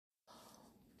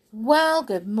Well,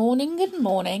 good morning,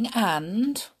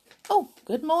 and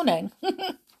good morning.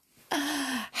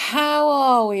 How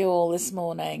are we all this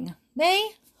morning?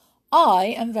 Me? I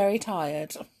am very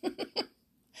tired. Do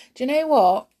you know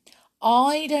what?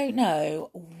 I don't know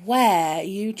where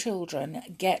you children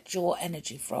get your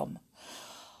energy from.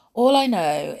 All I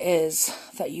know is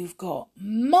that you've got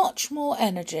much more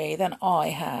energy than I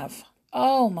have.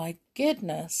 Oh my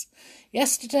goodness.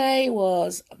 Yesterday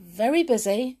was very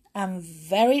busy and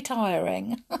very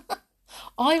tiring.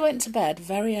 I went to bed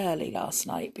very early last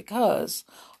night because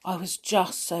I was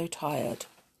just so tired.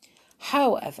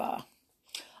 However,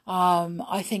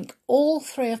 I think all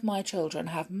three of my children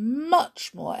have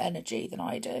much more energy than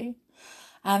I do,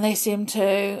 and they seem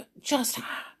to just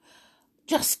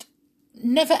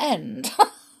never end.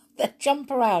 They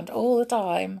jump around all the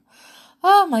time.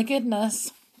 Oh my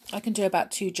goodness. I can do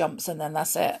about 2 jumps and then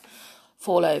that's it.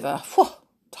 Fall over. Whew,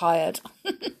 tired.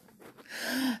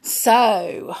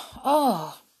 So,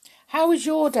 how was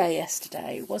your day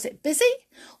yesterday? Was it busy?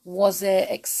 Was it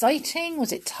exciting?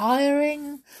 Was it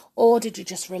tiring? Or did you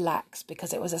just relax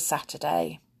because it was a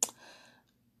Saturday?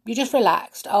 You just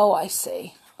relaxed. Oh, I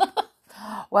see.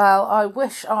 Well, I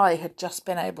wish I had just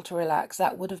been able to relax.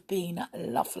 That would have been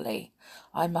lovely,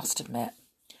 I must admit.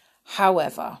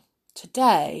 However,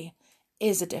 today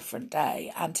is a different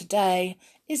day, and today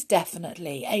is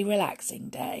definitely a relaxing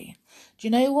day. Do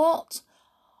you know what?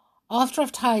 After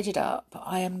I've tidied up,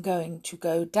 I am going to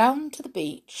go down to the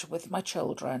beach with my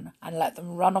children and let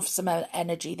them run off some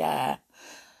energy there.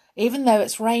 Even though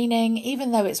it's raining,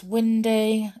 even though it's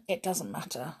windy, it doesn't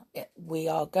matter. We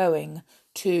are going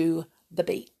to the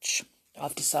beach,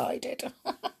 I've decided.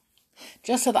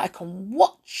 Just so that I can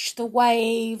watch the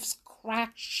waves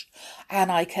crash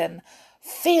and I can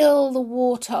feel the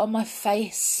water on my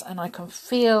face and I can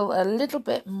feel a little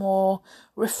bit more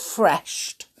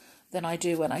refreshed than I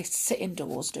do when I sit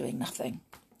indoors doing nothing.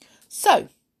 So,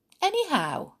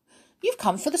 anyhow, you've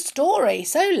come for the story,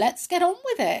 so let's get on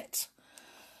with it.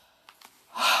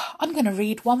 I'm going to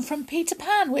read one from Peter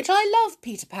Pan, which I love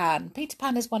Peter Pan. Peter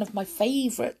Pan is one of my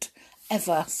favourite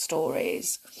ever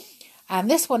stories. And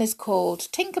this one is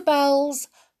called Tinker Bell's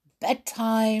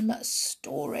Bedtime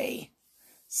Story.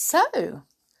 So,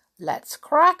 let's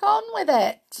crack on with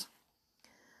it.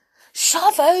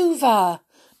 Shove over!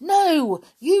 No,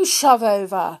 you shove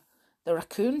over! The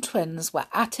raccoon twins were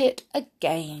at it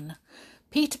again.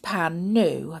 Peter Pan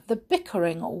knew the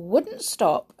bickering wouldn't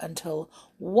stop until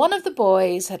one of the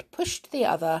boys had pushed the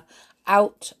other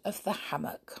out of the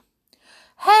hammock.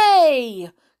 Hey!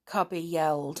 Cubby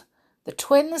yelled. The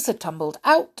twins had tumbled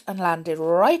out and landed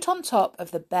right on top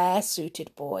of the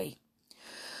bare-suited boy.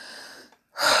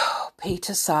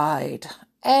 Peter sighed.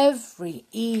 Every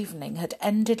evening had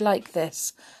ended like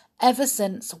this ever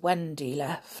since Wendy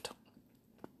left.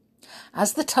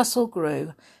 As the tussle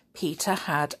grew, Peter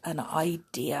had an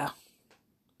idea.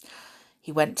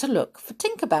 He went to look for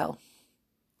Tinker Bell.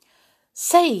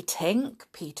 Say, Tink,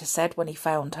 Peter said when he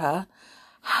found her,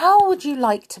 how would you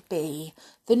like to be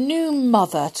the new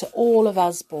mother to all of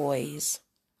us boys?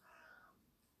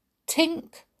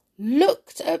 Tink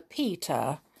looked at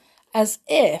Peter as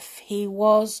if he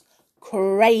was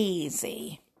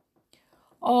crazy.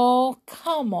 Oh,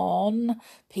 come on,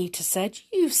 Peter said.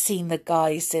 You've seen the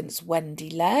guys since Wendy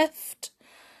left.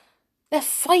 They're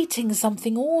fighting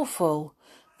something awful.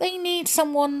 They need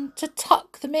someone to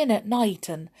tuck them in at night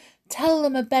and tell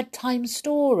them a bedtime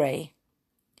story.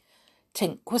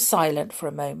 Tink was silent for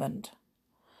a moment.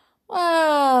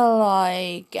 Well,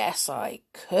 I guess I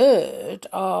could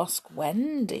ask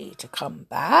Wendy to come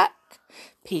back,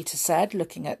 Peter said,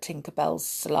 looking at Tinker Bell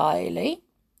slyly.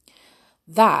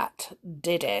 That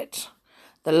did it.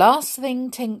 The last thing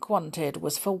Tink wanted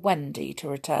was for Wendy to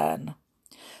return.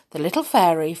 The little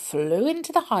fairy flew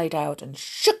into the hideout and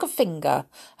shook a finger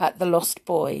at the lost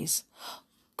boys.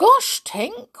 Gosh,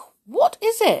 Tink, what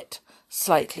is it?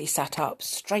 Slightly sat up,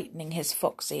 straightening his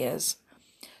fox ears.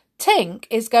 Tink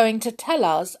is going to tell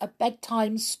us a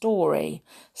bedtime story,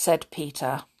 said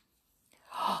Peter.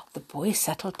 The boy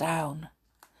settled down.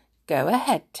 Go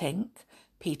ahead, Tink,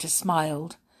 Peter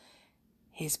smiled.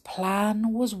 His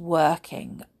plan was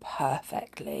working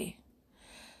perfectly.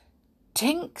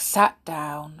 Tink sat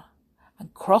down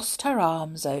and crossed her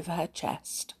arms over her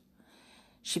chest.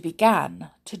 She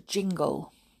began to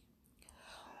jingle.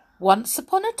 Once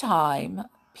upon a time,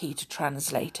 Peter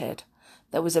translated,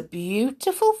 there was a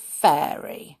beautiful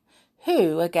fairy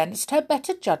who, against her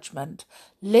better judgment,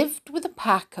 lived with a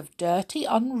pack of dirty,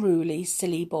 unruly,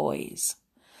 silly boys.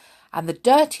 And the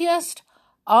dirtiest,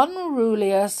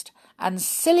 unruliest, and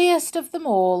silliest of them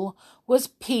all was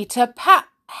Peter Pan.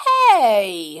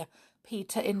 Hey!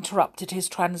 Peter interrupted his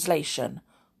translation.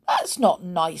 That's not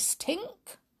nice,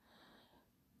 Tink.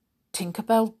 Tinker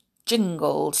Bell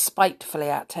jingled spitefully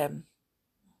at him.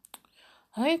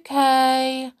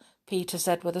 Okay, Peter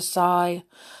said with a sigh.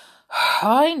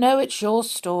 I know it's your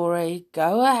story.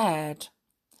 Go ahead.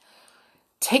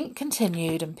 Tink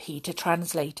continued and Peter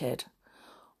translated.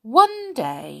 One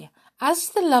day, as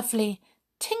the lovely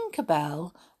Tinker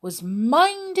Bell was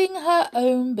minding her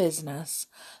own business,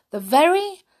 the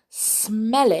very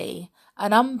smelly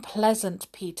and unpleasant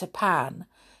Peter Pan,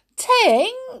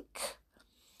 Tink,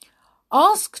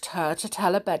 asked her to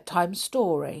tell a bedtime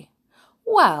story.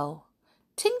 Well,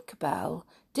 Tinker Bell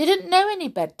didn't know any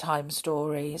bedtime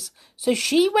stories, so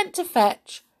she went to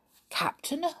fetch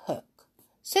Captain Hook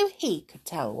so he could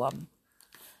tell one.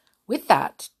 With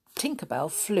that, Tinker Bell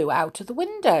flew out of the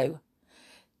window.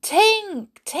 Tink,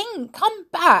 Tink, come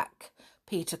back,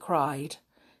 Peter cried.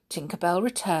 Tinker Bell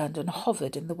returned and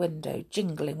hovered in the window,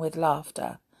 jingling with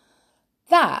laughter.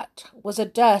 That was a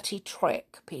dirty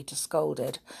trick, Peter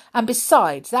scolded, and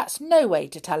besides, that's no way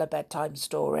to tell a bedtime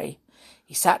story.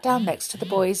 He sat down next to the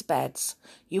boys' beds.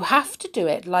 You have to do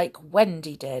it like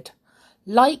Wendy did,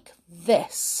 like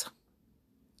this.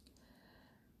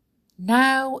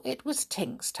 Now it was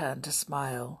Tink's turn to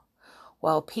smile.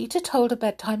 While Peter told a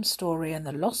bedtime story and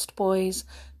the lost boys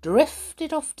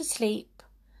drifted off to sleep,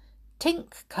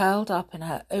 Tink curled up in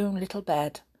her own little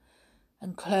bed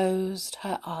and closed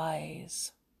her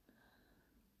eyes.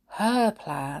 Her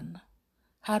plan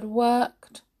had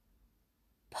worked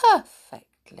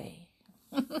perfectly.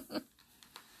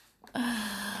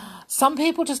 Some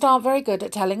people just aren't very good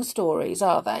at telling stories,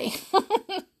 are they?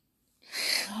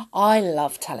 I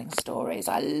love telling stories.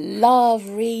 I love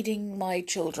reading my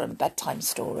children bedtime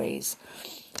stories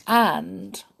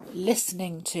and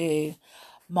listening to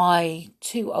my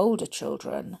two older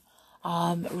children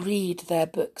read their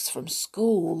books from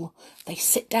school. They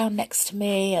sit down next to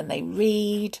me and they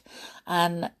read,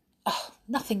 and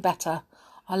nothing better.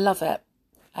 I love it.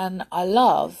 And I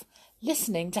love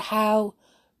listening to how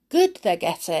good they're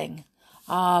getting.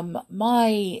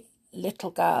 My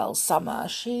little girl, Summer,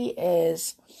 she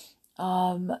is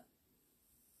 9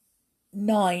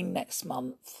 next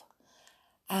month,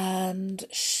 and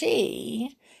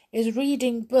she is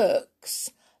reading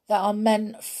books that are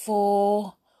meant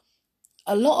for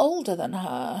a lot older than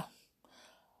her,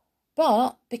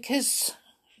 but because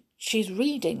she's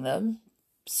reading them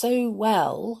so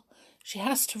well, she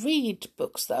has to read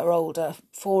books that are older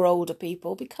for older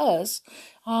people because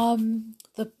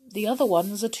the other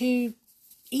ones are too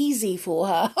easy for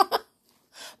her.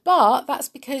 But that's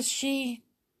because she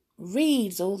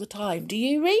reads all the time. Do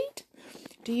you read?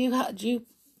 Do you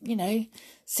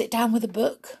sit down with a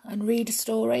book and read a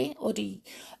story? Or do you,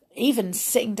 even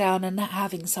sitting down and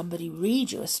having somebody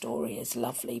read you a story is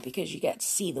lovely because you get to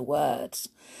see the words.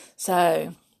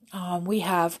 So we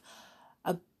have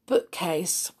a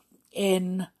bookcase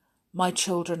in my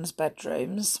children's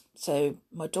bedrooms. So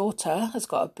my daughter has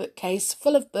got a bookcase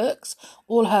full of books.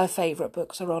 All her favourite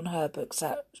books are on her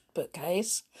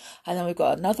bookcase. And then we've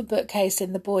got another bookcase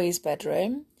in the boys'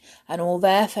 bedroom, and all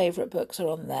their favourite books are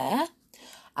on there.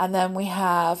 And then we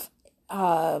have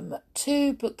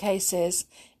 2 bookcases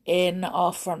in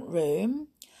our front room,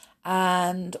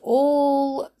 and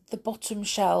all the bottom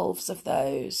shelves of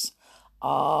those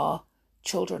are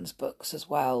children's books as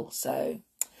well. So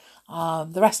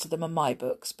the rest of them are my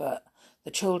books, but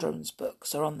the children's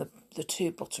books are on the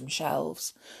 2 bottom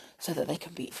shelves so that they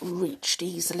can be reached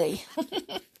easily.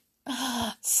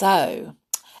 So,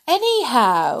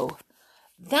 anyhow,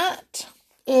 that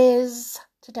is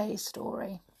today's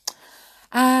story.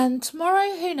 And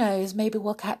tomorrow, who knows, maybe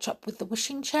we'll catch up with the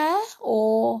wishing chair,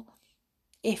 or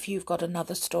if you've got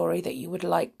another story that you would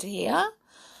like to hear,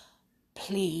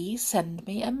 please send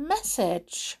me a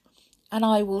message. And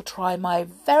I will try my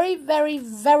very, very,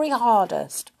 very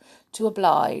hardest to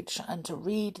oblige and to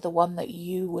read the one that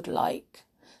you would like.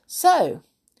 So,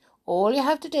 all you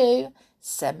have to do,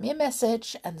 send me a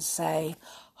message and say,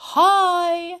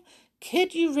 hi,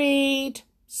 could you read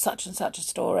such and such a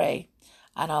story?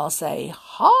 And I'll say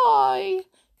hi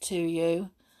to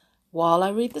you while I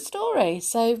read the story.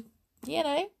 So,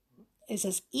 it's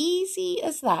as easy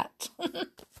as that.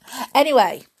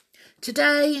 Anyway,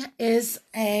 today is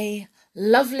a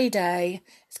lovely day.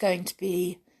 It's going to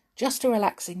be just a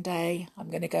relaxing day. I'm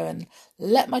going to go and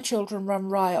let my children run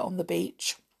riot on the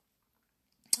beach.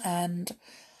 And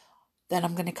then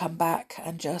I'm going to come back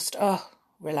and just,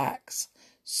 relax.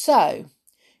 So,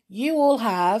 you all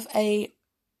have a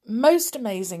most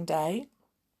amazing day.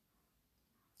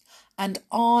 And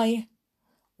I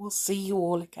will see you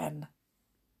all again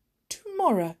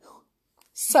tomorrow.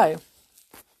 So,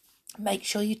 Make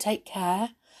sure you take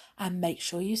care and make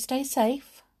sure you stay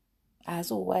safe,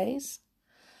 as always.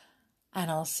 And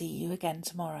I'll see you again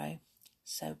tomorrow.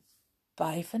 So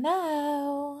bye for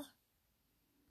now.